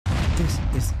This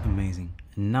is amazing.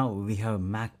 Now we have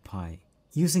Magpie.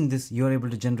 Using this, you are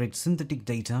able to generate synthetic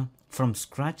data from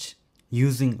scratch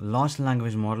using large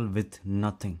language model with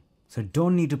nothing. So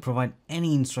don't need to provide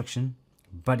any instruction,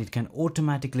 but it can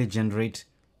automatically generate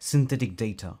synthetic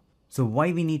data. So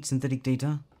why we need synthetic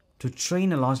data? To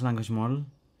train a large language model,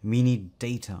 we need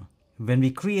data. When we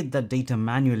create that data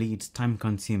manually, it's time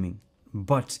consuming.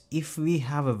 But if we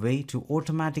have a way to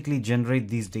automatically generate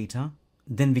these data,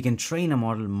 then we can train a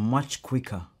model much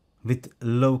quicker with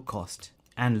low cost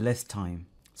and less time.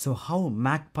 So how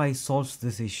Magpie solves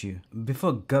this issue?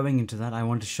 Before going into that, I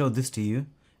want to show this to you.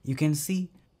 You can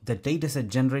see the dataset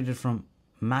generated from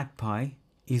Magpie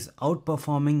is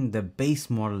outperforming the base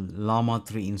model Llama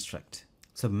 3 Instruct.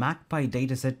 So Magpie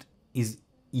dataset is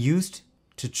used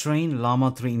to train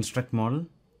Llama 3 Instruct model,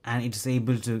 and it is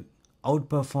able to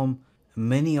outperform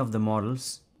many of the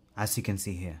models, as you can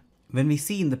see here. When we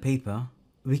see in the paper,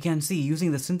 we can see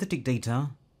using the synthetic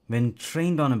data, when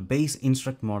trained on a base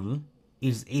Instruct model, it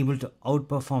is able to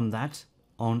outperform that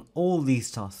on all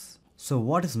these tasks. So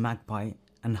what is Magpie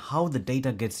and how the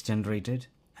data gets generated,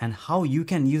 and how you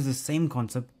can use the same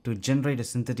concept to generate a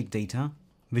synthetic data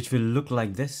which will look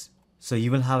like this. So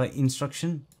you will have an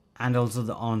instruction and also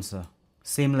the answer,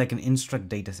 same like an Instruct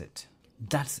dataset.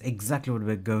 That's exactly what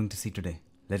we're going to see today.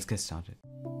 Let's get started.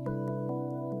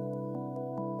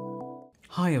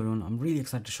 Hi everyone, I'm really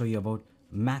excited to show you about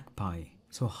Magpie.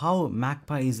 So how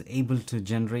Magpie is able to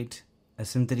generate a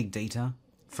synthetic data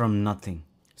from nothing.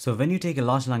 So when you take a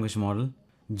large language model,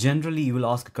 generally you will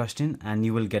ask a question and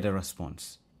you will get a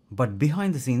response. But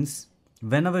behind the scenes,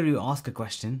 whenever you ask a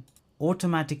question,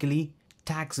 automatically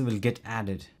tags will get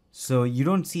added. So you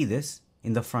don't see this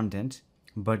in the front end,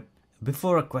 but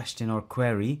before a question or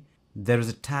query, there is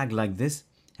a tag like this,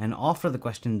 and after the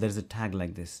question, there is a tag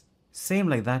like this. Same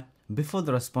like that, before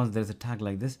the response, there is a tag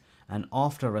like this, and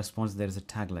after a response, there is a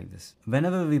tag like this.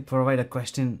 Whenever we provide a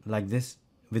question like this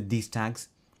with these tags,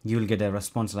 you will get a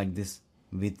response like this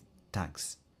with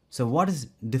tags. So what is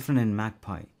different in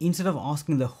Magpie? Instead of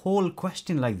asking the whole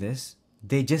question like this,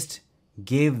 they just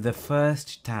gave the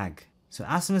first tag. So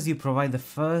as soon as you provide the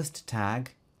first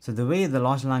tag, so the way the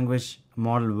large language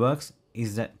model works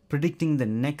is that predicting the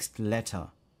next letter.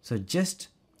 So just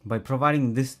by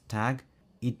providing this tag,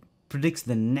 it predicts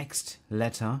the next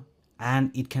letter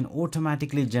and it can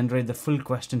automatically generate the full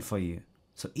question for you.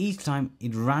 So each time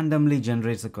it randomly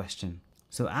generates a question.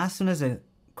 So as soon as a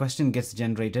question gets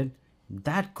generated,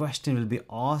 that question will be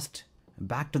asked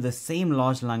back to the same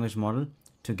large language model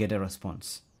to get a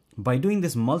response. By doing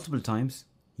this multiple times,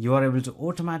 you are able to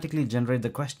automatically generate the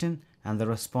question and the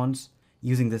response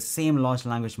using the same large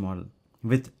language model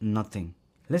with nothing.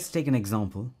 Let's take an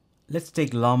example. Let's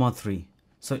take Llama 3.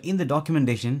 So in the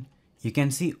documentation, you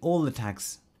can see all the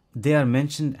tags. They are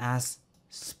mentioned as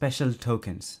special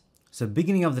tokens. So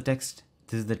beginning of the text,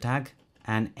 this is the tag,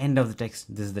 and end of the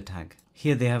text, this is the tag.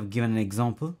 Here they have given an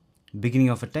example. Beginning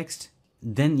of a text,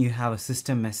 then you have a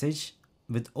system message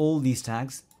with all these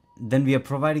tags. Then we are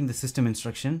providing the system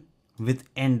instruction with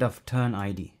end of turn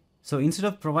ID. So instead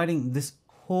of providing this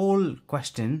whole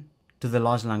question to the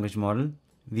large language model,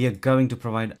 we are going to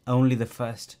provide only the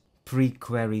first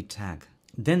pre-query tag.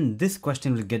 Then this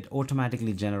question will get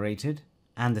automatically generated,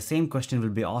 and the same question will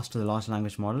be asked to the large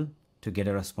language model to get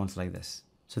a response like this.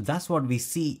 So that's what we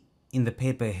see in the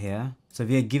paper here. So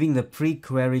we are giving the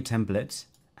pre-query templates,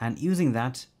 and using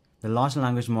that, the large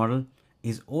language model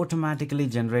is automatically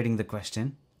generating the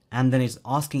question, and then it's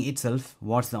asking itself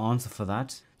what's the answer for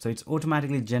that. So it's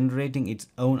automatically generating its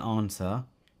own answer.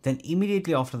 Then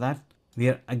immediately after that, we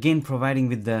are again providing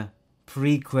with the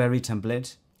pre-query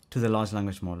template to the large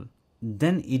language model.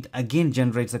 Then it again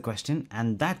generates a question,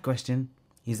 and that question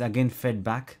is again fed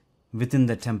back within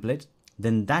the template.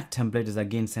 Then that template is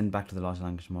again sent back to the large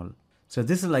language model. So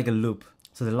this is like a loop.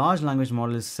 So the large language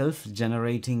model is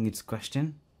self-generating its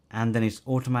question, and then it's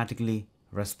automatically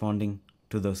responding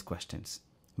to those questions.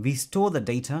 We store the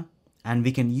data, and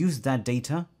we can use that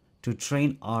data to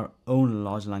train our own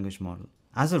large language model.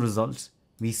 As a result,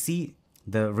 we see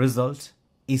the result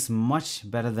is much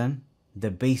better than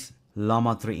the base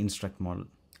Llama 3 Instruct model.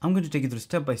 I'm going to take you through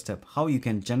step by step how you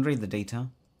can generate the data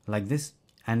like this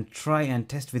and try and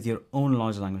test with your own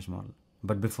large language model.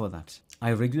 But before that,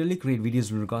 I regularly create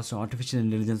videos in regards to artificial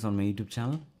intelligence on my YouTube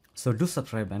channel. So do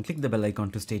subscribe and click the bell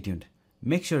icon to stay tuned.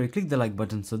 Make sure you click the like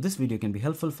button so this video can be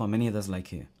helpful for many others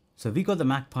like you. So we got the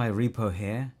Magpie repo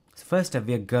here. So first step,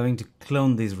 we are going to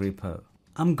clone this repo.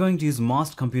 I'm going to use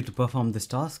masked compute to perform this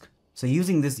task. So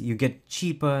using this, you get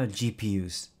cheaper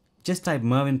GPUs. Just type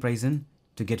Mervin price in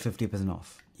to get 50%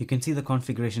 off. You can see the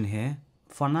configuration here.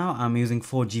 For now, I'm using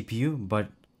 4 GPU, but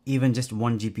even just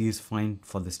one GPU is fine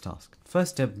for this task.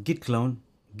 First step, git clone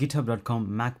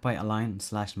github.com magpie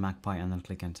align/magpie and then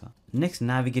click enter. Next,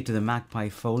 navigate to the Magpie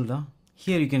folder.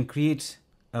 Here you can create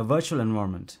a virtual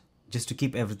environment just to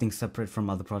keep everything separate from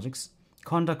other projects.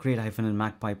 Conda create -in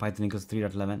magpie python equals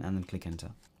 3.11 and then click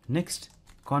enter. Next,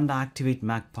 conda activate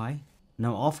magpie.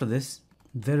 Now after this,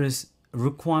 there is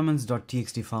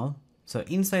requirements.txt file. So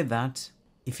inside that,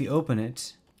 if you open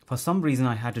it, for some reason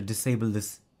I had to disable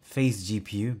this face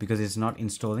GPU because it's not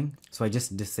installing. So I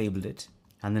just disabled it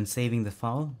and then saving the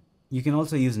file. You can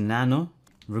also use nano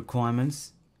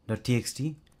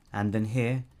requirements.txt and then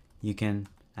here you can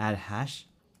add hash.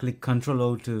 Click Ctrl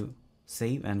O to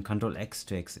save and Ctrl X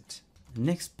to exit.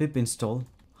 Next, pip install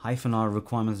 -r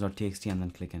requirements.txt and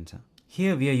then click enter.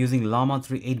 Here we are using Llama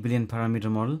 3 8 billion parameter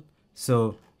model.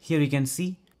 So here you can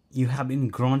see you have been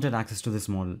granted access to this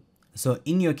model. So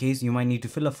in your case, you might need to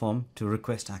fill a form to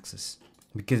request access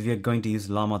because we are going to use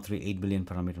Llama 3 8 billion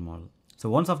parameter model. So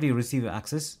once after you receive your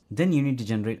access, then you need to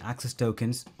generate access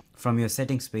tokens from your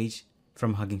settings page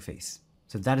from Hugging Face.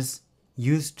 So that is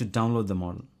used to download the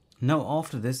model. Now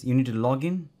after this, you need to log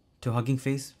in to Hugging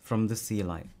Face from the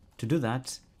CLI. To do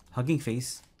that, Hugging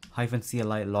Face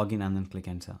 -CLI login and then click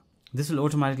enter. This will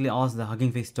automatically ask the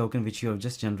Hugging Face token which you have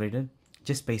just generated.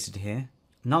 Just paste it here.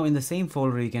 Now in the same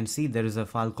folder, you can see there is a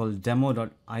file called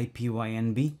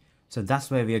demo.ipynb. So that's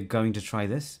where we are going to try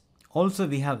this. Also,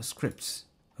 we have scripts.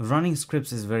 Running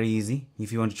scripts is very easy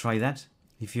if you want to try that,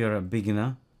 if you're a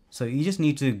beginner. So you just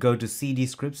need to go to cd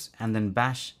scripts and then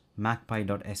bash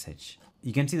magpie.sh.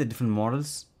 You can see the different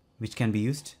models which can be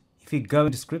used. If you go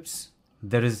into scripts,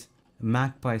 there is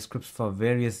Magpie scripts for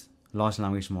various large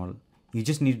language model. You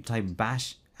just need to type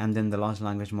bash and then the large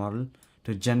language model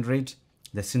to generate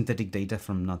the synthetic data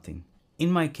from nothing.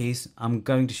 In my case, I'm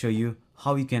going to show you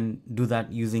how you can do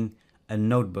that using a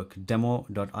notebook,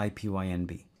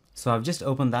 demo.ipynb. So I've just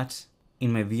opened that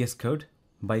in my VS Code.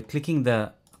 By clicking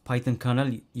the Python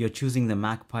kernel, you're choosing the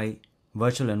Magpie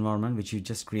virtual environment which you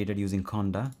just created using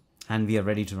conda, and we are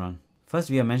ready to run. First,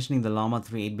 we are mentioning the Llama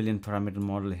 3 8 billion parameter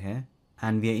model here,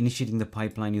 and we are initiating the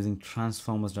pipeline using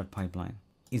transformers.pipeline.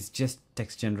 It's just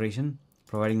text generation,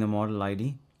 providing the model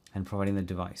ID and providing the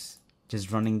device.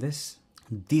 Just running this.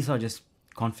 These are just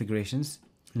configurations.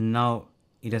 Now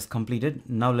it has completed.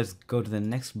 Now let's go to the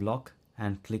next block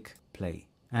and click play.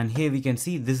 And here we can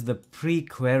see this is the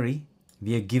pre-query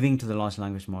we are giving to the large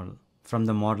language model from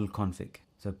the model config.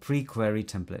 So pre-query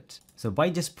template. So by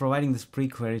just providing this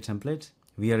pre-query template,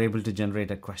 we are able to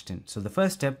generate a question. So the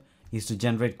first step is to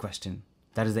generate question.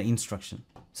 That is the instruction.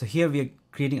 So here we are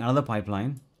creating another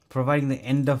pipeline, providing the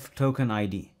end of token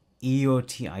ID,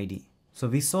 EOT ID. So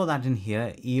we saw that in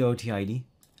here, EOT ID.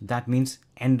 That means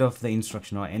end of the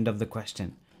instruction or end of the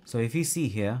question. So if you see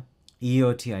here,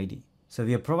 EOT ID. So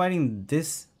we are providing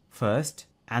this first,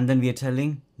 and then we are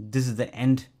telling this is the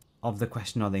end of the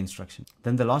question or the instruction.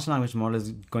 Then the large language model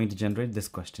is going to generate this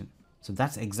question. So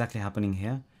that's exactly happening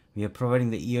here. We are providing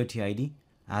the EOT ID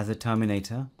as a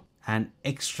terminator and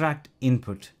extract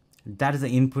input. That is the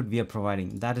input we are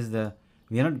providing.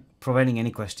 We are not providing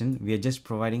any question. We are just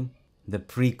providing the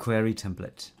pre-query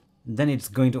template. Then it's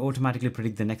going to automatically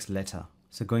predict the next letter.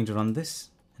 So going to run this.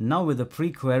 Now with the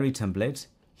pre-query template,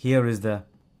 here is the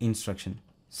instruction.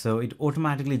 So it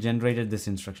automatically generated this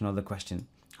instruction or the question.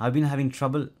 I've been having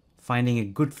trouble finding a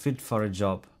good fit for a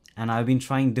job, and I've been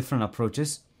trying different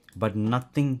approaches, but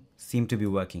nothing seemed to be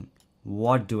working.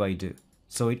 What do I do?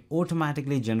 So it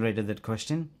automatically generated that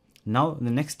question. Now the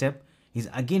next step is,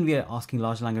 again we are asking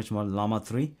large language model Llama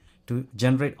 3 to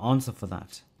generate answer for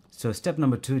that. So step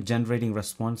number 2, generating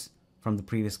response from the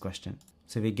previous question.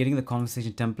 So we're getting the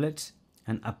conversation template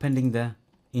and appending the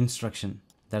instruction.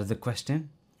 That is the question.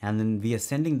 And then we are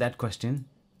sending that question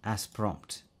as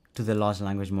prompt to the large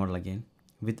language model again,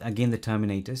 with again the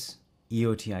terminators,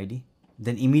 EOT ID.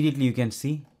 Then immediately you can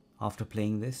see after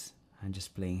playing this, and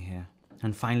just playing here.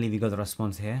 And finally we got the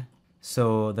response here.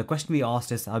 So the question we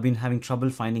asked is, I've been having trouble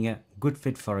finding a good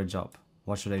fit for a job.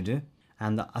 What should I do?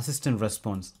 And the assistant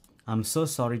response, I'm so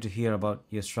sorry to hear about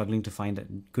you're struggling to find a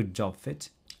good job fit.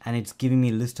 And it's giving me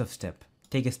a list of steps.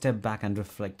 Take a step back and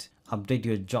reflect. Update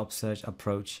your job search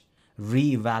approach.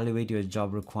 Re-evaluate your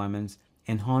job requirements.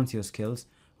 Enhance your skills.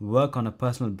 Work on a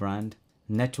personal brand.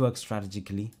 Network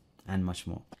strategically. And much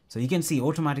more. So you can see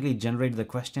automatically generate the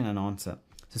question and answer.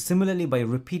 So similarly, by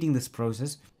repeating this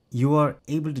process, you are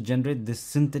able to generate this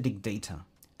synthetic data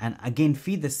and again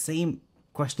feed the same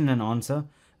question and answer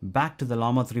back to the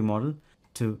Llama 3 model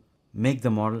to make the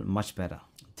model much better.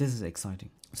 This is exciting.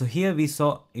 So here we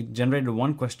saw it generated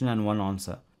one question and one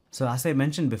answer. So as I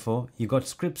mentioned before, you got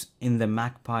scripts in the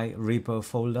Magpie repo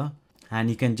folder, and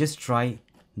you can just try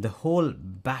the whole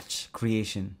batch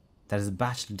creation, that is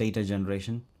batch data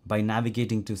generation, by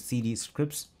navigating to cd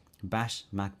scripts bash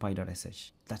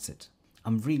magpie.sh. That's it.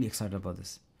 I'm really excited about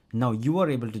this. Now you are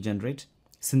able to generate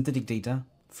synthetic data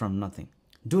from nothing.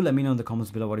 Do let me know in the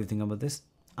comments below what you think about this.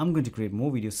 I'm going to create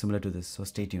more videos similar to this, so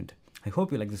stay tuned. I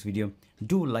hope you like this video.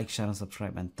 Do like, share and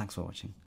subscribe, and thanks for watching.